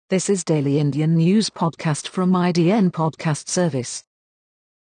This is Daily Indian News Podcast from IDN Podcast Service.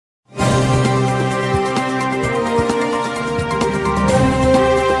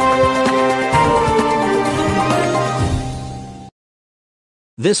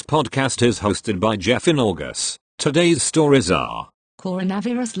 This podcast is hosted by Jeff in August. Today's stories are: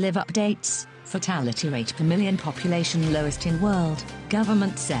 Coronavirus live updates, fatality rate per million population lowest in world,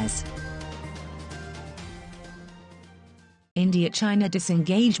 government says. India-China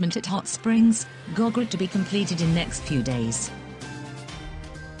disengagement at hot springs, Gogra to be completed in next few days.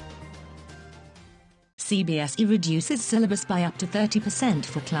 CBSE reduces syllabus by up to 30%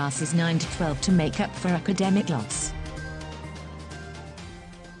 for classes 9 to 12 to make up for academic loss.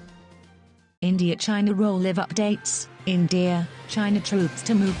 India-China roll live updates. India, China troops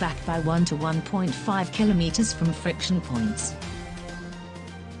to move back by 1 to 1.5 kilometers from friction points.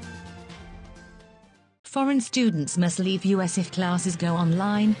 Foreign students must leave US if classes go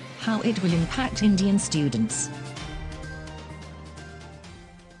online, how it will impact Indian students.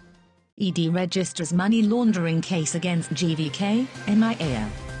 ED registers money laundering case against GVK, MIA.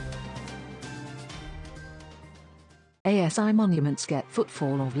 ASI monuments get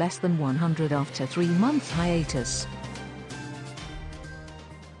footfall of less than 100 after 3-month hiatus.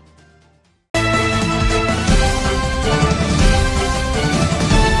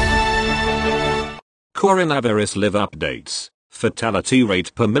 Coronavirus live updates. Fatality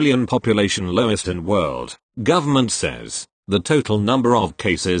rate per million population lowest in world. Government says the total number of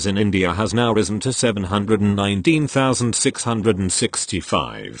cases in India has now risen to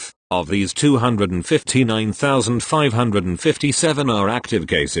 719,665. Of these, 259,557 are active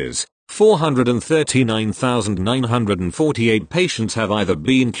cases. 439,948 patients have either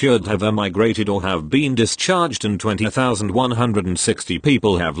been cured, have emigrated, or have been discharged, and 20,160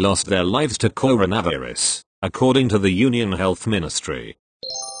 people have lost their lives to coronavirus, according to the Union Health Ministry.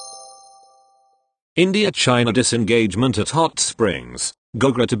 India-China disengagement at hot springs,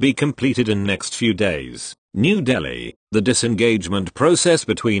 Gogra to be completed in next few days. New Delhi, the disengagement process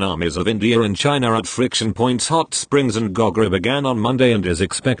between armies of India and China at friction points Hot Springs and Gogra began on Monday and is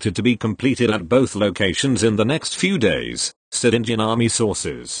expected to be completed at both locations in the next few days, said Indian Army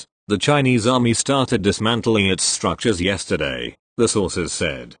sources. The Chinese army started dismantling its structures yesterday, the sources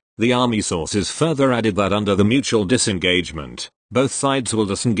said. The army sources further added that under the mutual disengagement, both sides will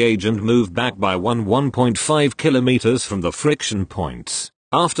disengage and move back by 1.5 kilometers from the friction points.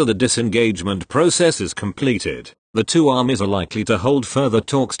 After the disengagement process is completed, the two armies are likely to hold further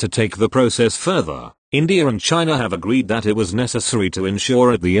talks to take the process further. India and China have agreed that it was necessary to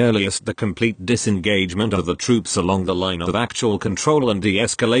ensure at the earliest the complete disengagement of the troops along the line of actual control and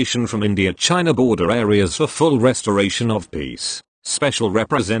de-escalation from India-China border areas for full restoration of peace. Special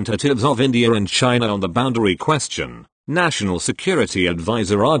representatives of India and China on the boundary question, National Security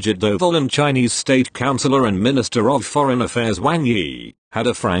Advisor Ajit Doval and Chinese State Councillor and Minister of Foreign Affairs Wang Yi, had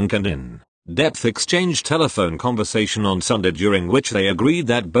a frank and in-depth exchange telephone conversation on Sunday, during which they agreed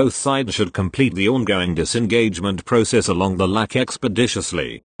that both sides should complete the ongoing disengagement process along the Lak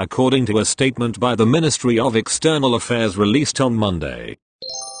expeditiously, according to a statement by the Ministry of External Affairs released on Monday.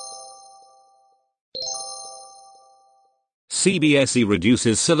 CBSE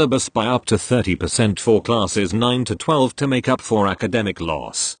reduces syllabus by up to 30% for classes 9 to 12 to make up for academic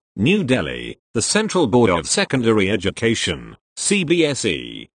loss. New Delhi, the Central Board of Secondary Education,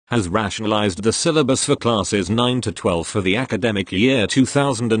 CBSE, has rationalized the syllabus for classes 9 to 12 for the academic year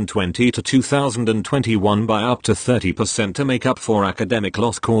 2020 to 2021 by up to 30% to make up for academic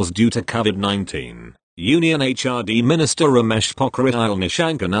loss caused due to COVID-19. Union HRD Minister Ramesh Pokhriyal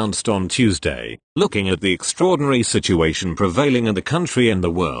Nishank announced on Tuesday, looking at the extraordinary situation prevailing in the country and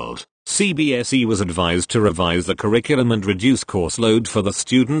the world, CBSE was advised to revise the curriculum and reduce course load for the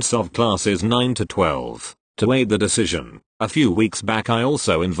students of classes 9 to 12. To aid the decision, a few weeks back I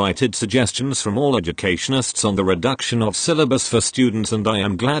also invited suggestions from all educationists on the reduction of syllabus for students, and I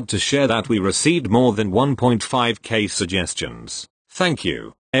am glad to share that we received more than 1.5k suggestions. Thank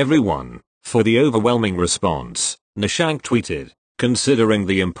you, everyone, for the overwhelming response, Nishank tweeted. Considering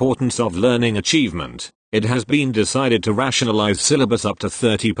the importance of learning achievement, it has been decided to rationalize syllabus up to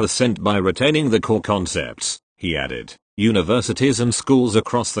 30% by retaining the core concepts, he added. Universities and schools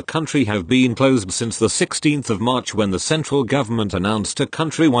across the country have been closed since the 16th of March, when the central government announced a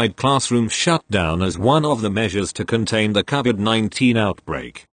countrywide classroom shutdown as one of the measures to contain the COVID-19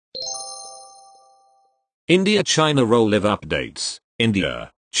 outbreak. India-China roll live updates. India,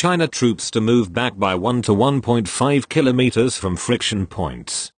 China troops to move back by 1 to 1.5 kilometers from friction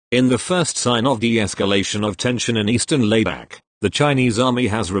points. In the first sign of de-escalation of tension in eastern Ladakh, The Chinese army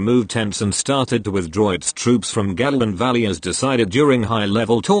has removed tents and started to withdraw its troops from Galwan Valley as decided during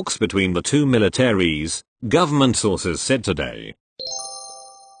high-level talks between the two militaries, government sources said today.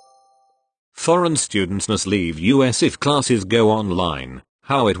 Foreign students must leave US if classes go online.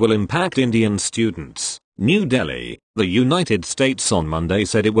 How it will impact Indian students. New Delhi, the United States on Monday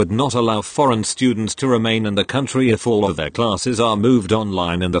said it would not allow foreign students to remain in the country if all of their classes are moved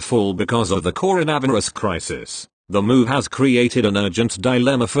online in the fall because of the coronavirus crisis. The move has created an urgent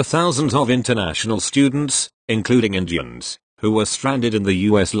dilemma for thousands of international students, including Indians, who were stranded in the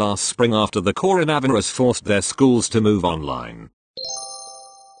US last spring after the coronavirus forced their schools to move online.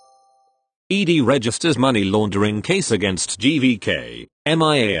 ED registers money laundering case against GVK,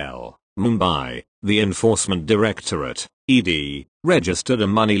 MIAL, Mumbai. The Enforcement Directorate, ED, registered a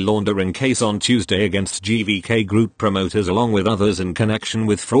money laundering case on Tuesday against GVK Group promoters along with others in connection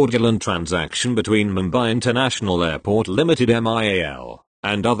with fraudulent transaction between Mumbai International Airport Limited MIAL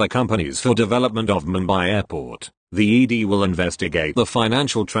and other companies for development of Mumbai Airport. The ED will investigate the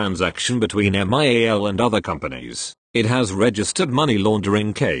financial transaction between MIAL and other companies. It has registered money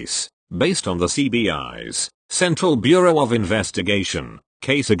laundering case, based on the CBI's Central Bureau of Investigation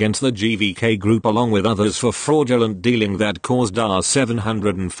case against the GVK Group along with others for fraudulent dealing that caused a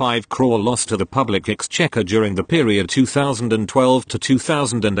 705 crore loss to the public exchequer during the period 2012 to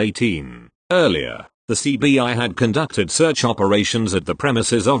 2018. Earlier, the CBI had conducted search operations at the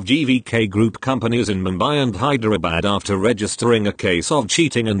premises of GVK Group companies in Mumbai and Hyderabad after registering a case of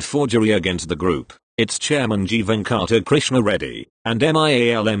cheating and forgery against the group, its chairman G. Venkata Krishna Reddy, and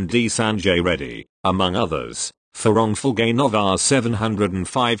MIAL MD Sanjay Reddy, among others, for wrongful gain of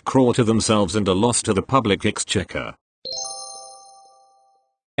 705 crore to themselves and a loss to the public exchequer.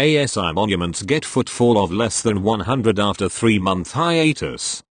 ASI monuments get footfall of less than 100 after 3-month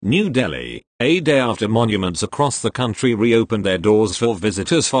hiatus. New Delhi, a day after monuments across the country reopened their doors for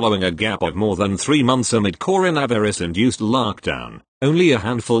visitors following a gap of more than 3 months amid coronavirus-induced lockdown, only a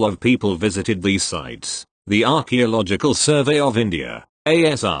handful of people visited these sites. The Archaeological Survey of India,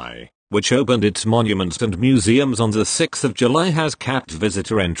 ASI, which opened its monuments and museums on the 6th of July has capped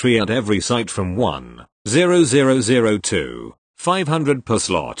visitor entry at every site from 1:00 to 500 per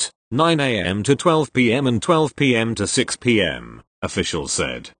slot, 9 a.m. to 12 p.m. and 12 p.m. to 6 p.m., officials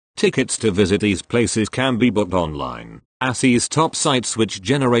said. Tickets to visit these places can be booked online. ASI's top sites which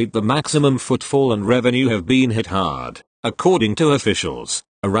generate the maximum footfall and revenue have been hit hard. According to officials,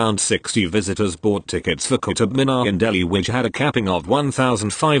 around 60 visitors bought tickets for Qutub Minar in Delhi which had a capping of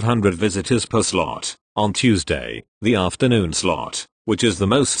 1,500 visitors per slot. On Tuesday, the afternoon slot, which is the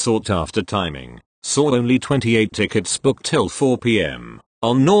most sought after timing, saw only 28 tickets booked till 4 p.m.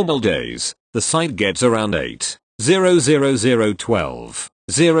 On normal days, the site gets around 8,000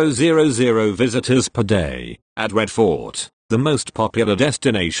 visitors per day. At Red Fort, the most popular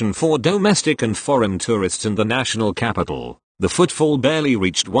destination for domestic and foreign tourists in the national capital, the footfall barely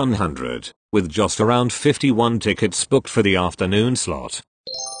reached 100, with just around 51 tickets booked for the afternoon slot.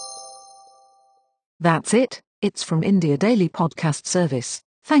 That's it. It's from India Daily Podcast Service.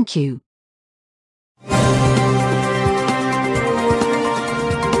 Thank you.